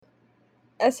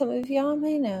as some of y'all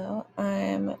may know,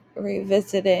 I'm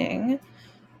revisiting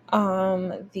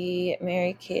the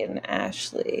Mary Kate and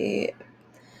Ashley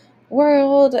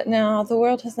world. Now, the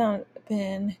world has not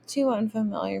been too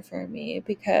unfamiliar for me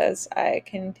because I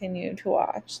continue to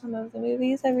watch some of the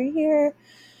movies every year,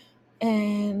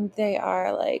 and they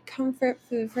are like comfort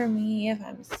food for me if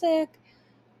I'm sick.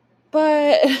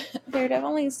 But there are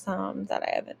definitely some that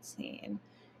I haven't seen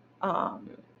um,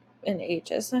 in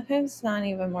ages, sometimes not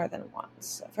even more than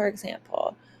once. For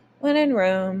example, when in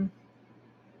Rome,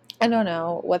 I don't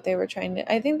know what they were trying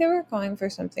to, I think they were going for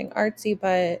something artsy,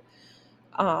 but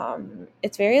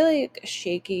it's very like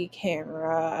shaky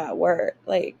camera work,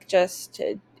 like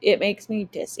it makes me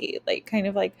dizzy, like kind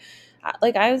of like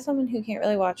I was someone who can't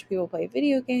really watch people play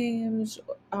video games,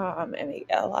 and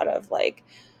a lot of like,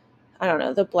 I don't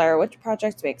know, the Blair Witch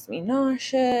Project makes me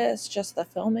nauseous, just the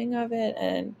filming of it.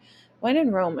 And When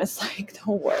in Rome is like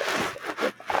the worst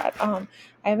with that.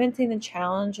 I haven't seen The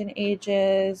Challenge in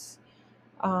ages.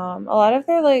 A lot of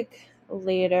their like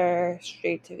later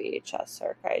straight to VHS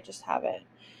work, I just haven't.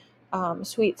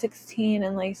 Sweet 16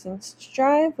 and License to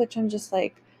Drive, which I'm just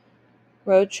like,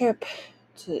 road trip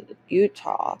to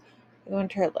Utah, the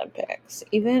Winter Olympics.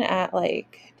 Even at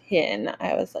like 10,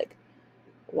 I was like,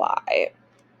 why?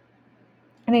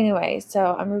 And anyway,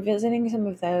 so I'm revisiting some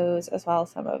of those as well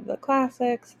as some of the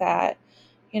classics that,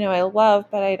 I love,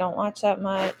 but I don't watch that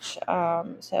much.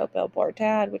 So Billboard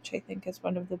Dad, which I think is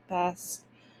one of the best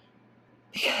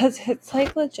because it's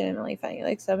like legitimately funny.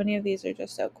 Like so many of these are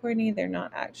just so corny, they're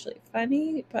not actually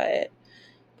funny, but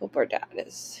Billboard Dad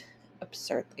is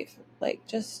absurdly, like,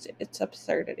 just its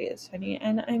absurdity is funny.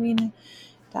 And I mean,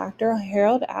 Dr.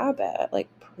 Harold Abbott, like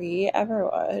pre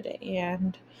Everwood,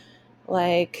 and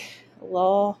like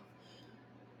lol,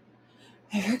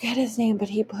 I forget his name, but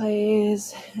he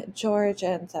plays George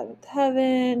in Seventh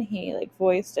Heaven. He like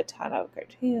voiced a ton of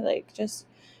cartoons, like just,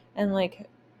 and like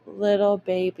little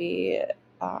baby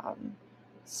um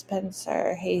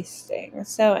Spencer Hastings.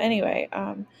 So anyway,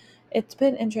 it's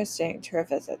been interesting to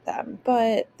revisit them,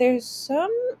 but there's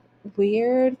some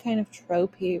weird kind of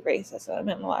tropey racism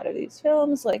in a lot of these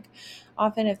films. Like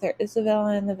often if there is a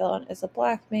villain, the villain is a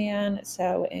black man.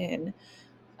 So in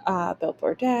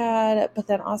Billboard Dad, but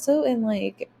then also in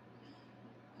like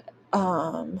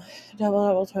um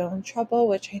Double Toil and Trouble,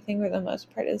 which I think for the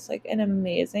most part is like an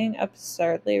amazing,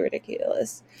 absurdly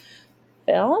ridiculous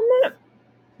film.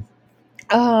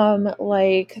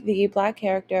 Like the black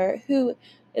character who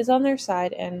is on their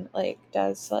side and like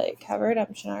does like have a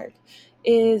redemption arc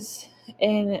is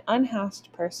an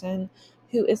unhoused person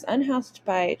who is unhoused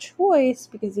by choice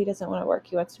because he doesn't want to work.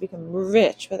 He wants to become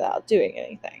rich without doing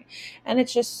anything. And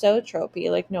it's just so tropey.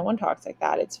 Like no one talks like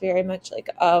that. It's very much like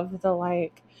of the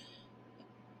like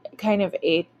kind of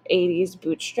 80s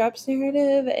bootstraps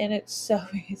narrative, and it's so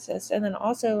racist. And then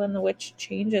also when the witch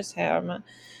changes him,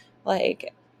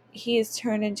 like he's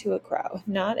turned into a crow,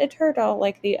 not a turtle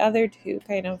like the other two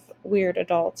kind of weird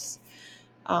adults.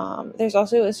 There's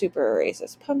also a super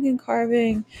racist pumpkin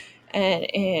carving, and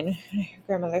in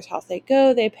Grandmother's House They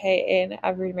Go, they pay an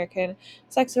African American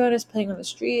saxophonist playing on the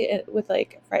street with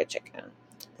like fried chicken.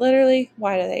 Literally,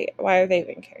 why are they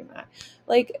even carrying that?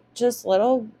 Like just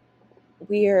little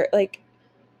weird, like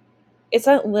it's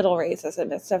not little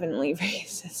racism, it's definitely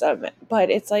racism, but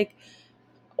it's like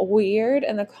weird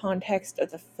in the context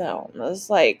of the film. It's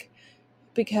like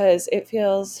because it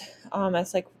feels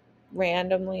almost like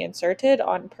randomly inserted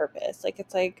on purpose. Like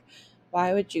it's like,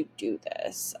 why would you do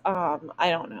this? I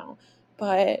don't know.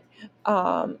 But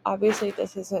obviously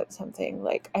this isn't something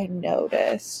like I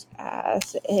noticed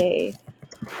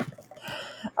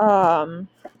um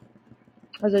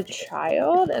as a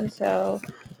child, and so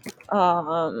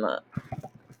um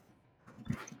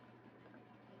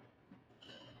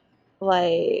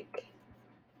like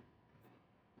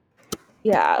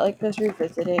yeah, like just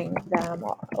revisiting them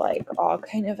like all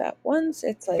kind of at once,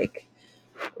 it's like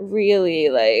really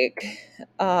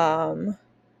um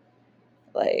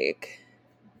like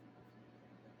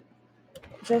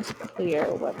just clear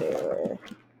what they were,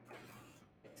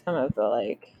 some of the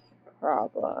like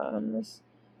problems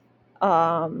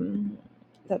um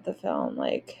that the film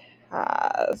like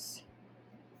has,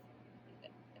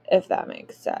 if that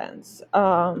makes sense.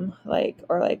 Like,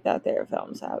 or like that their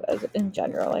films have as in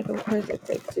general. Like of course it's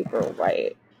like super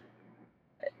white,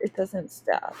 it doesn't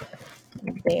stop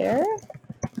there.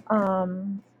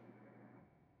 um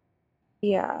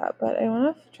Yeah, but I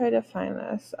want to try to find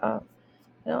this. I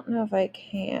don't know if I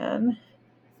can,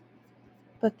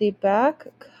 but the back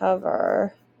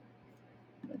cover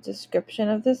description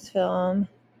of this film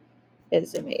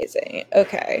is amazing.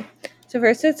 Okay, So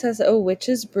first it says, "A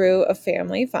witch's brew of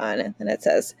family fun." And then it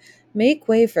says, "Make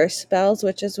way for spells,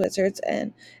 witches, wizards,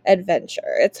 and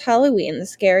adventure." It's Halloween, the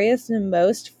scariest and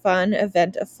most fun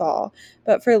event of fall.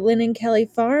 But for Lynn and Kelly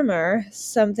Farmer,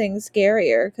 something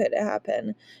scarier could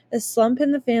happen. A slump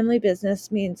in the family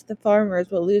business means the farmers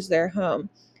will lose their home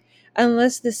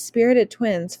unless the spirited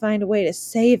twins find a way to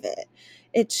save it.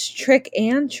 It's trick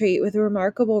and treat with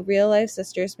remarkable real life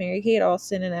sisters Mary Kate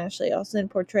Olsen and Ashley Olsen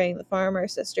portraying the Farmer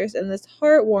sisters in this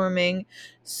heartwarming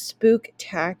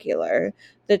spooktacular.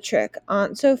 The trick,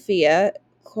 Aunt Sophia,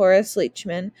 Cloris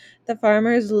Leachman, the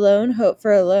farmer's lone hope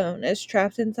for a loan, is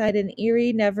trapped inside an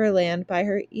eerie neverland by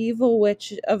her evil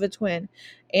witch of a twin,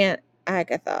 Aunt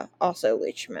Agatha, also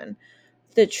Leachman.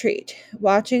 The treat,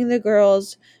 watching the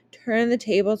girls turn the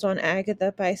tables on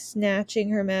Agatha by snatching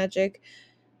her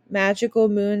magical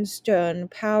moonstone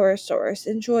power source.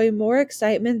 Enjoy more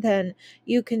excitement than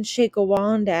you can shake a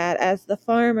wand at as the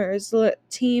farmers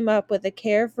team up with a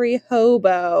carefree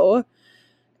hobo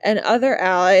and other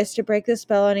allies to break the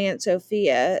spell on Aunt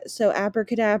Sophia. So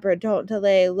abracadabra, don't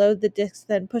delay, load the discs,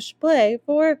 then push play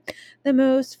for the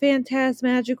most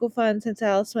magical fun since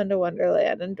Alice went to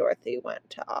Wonderland and Dorothy went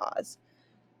to Oz.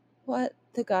 What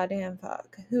the goddamn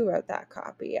fuck? Who wrote that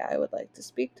copy? I would like to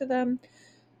speak to them.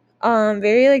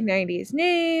 Very like 90s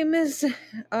names.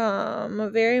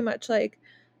 Very much like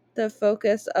the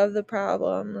focus of the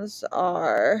problems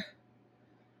are,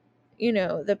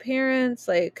 the parents,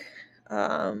 like,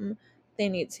 they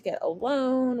need to get a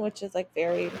loan, which is like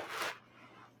very,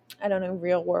 I don't know,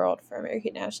 real world for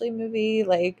American Ashley movie.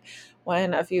 Like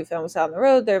when a few films down the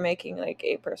road, they're making like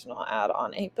a personal ad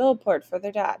on a billboard for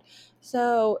their dad.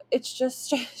 So it's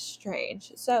just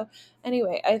strange. So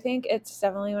anyway, I think it's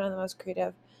definitely one of the most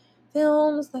creative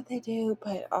films that they do,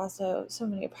 but also so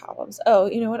many problems. Oh,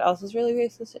 you know what else is really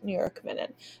racist? New York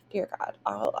Minute. Dear God,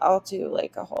 I'll do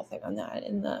like a whole thing on that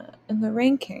in the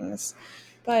rankings.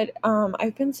 But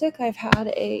I've been sick. I've had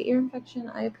a ear infection.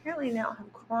 I apparently now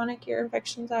have chronic ear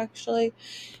infections actually,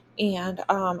 and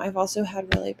I've also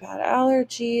had really bad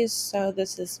allergies. So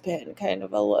this has been kind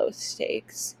of a low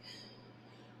stakes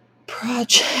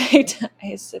project,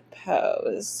 I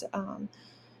suppose.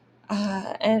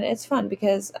 And it's fun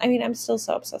because I'm still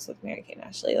so obsessed with Mary Kate and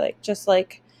Ashley, like just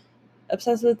like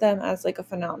obsessed with them as like a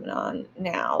phenomenon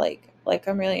now. Like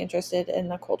I'm really interested in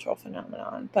the cultural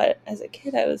phenomenon, but as a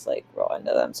kid I was like real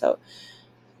into them. So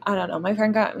I don't know. My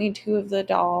friend got me 2 of the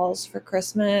dolls for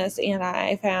Christmas, and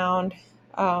I found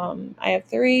I have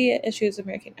 3 issues of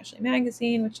American Ashley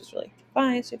magazine, which is really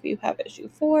fine. So if you have issue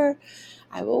 4,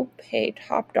 I will pay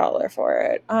top dollar for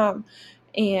it.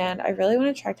 And I really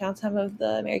want to track down some of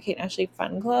the Mary Kate and Ashley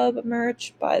Fun Club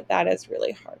merch, but that is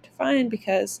really hard to find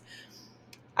because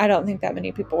I don't think that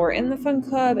many people were in the Fun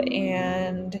Club,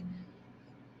 and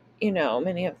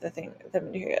many of the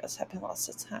materials have been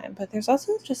lost to time. But there's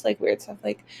also just like weird stuff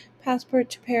like Passport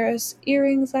to Paris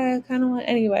earrings that I kind of want.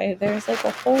 Anyway, there's like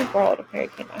a whole world of Mary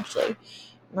Kate and Ashley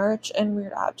merch and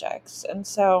weird objects, and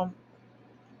so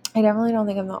I definitely don't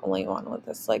think I'm the only one with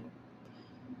this like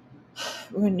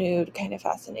renewed kind of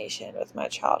fascination with my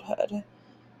childhood.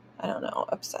 I don't know,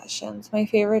 obsessions. My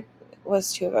favorite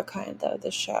was Two of a Kind, though, the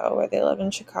show where they live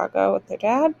in Chicago with their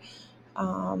dad.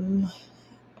 And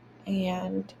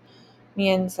me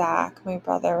and Zach, my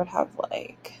brother, would have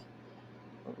like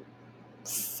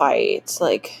fights,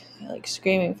 like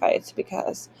screaming fights,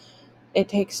 because It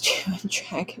Takes Two and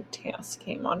Dragon Tales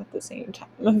came on at the same time.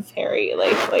 A very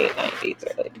like late 90s,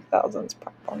 early 2000s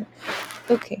problem.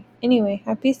 Okay, anyway,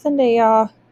 happy Sunday, y'all.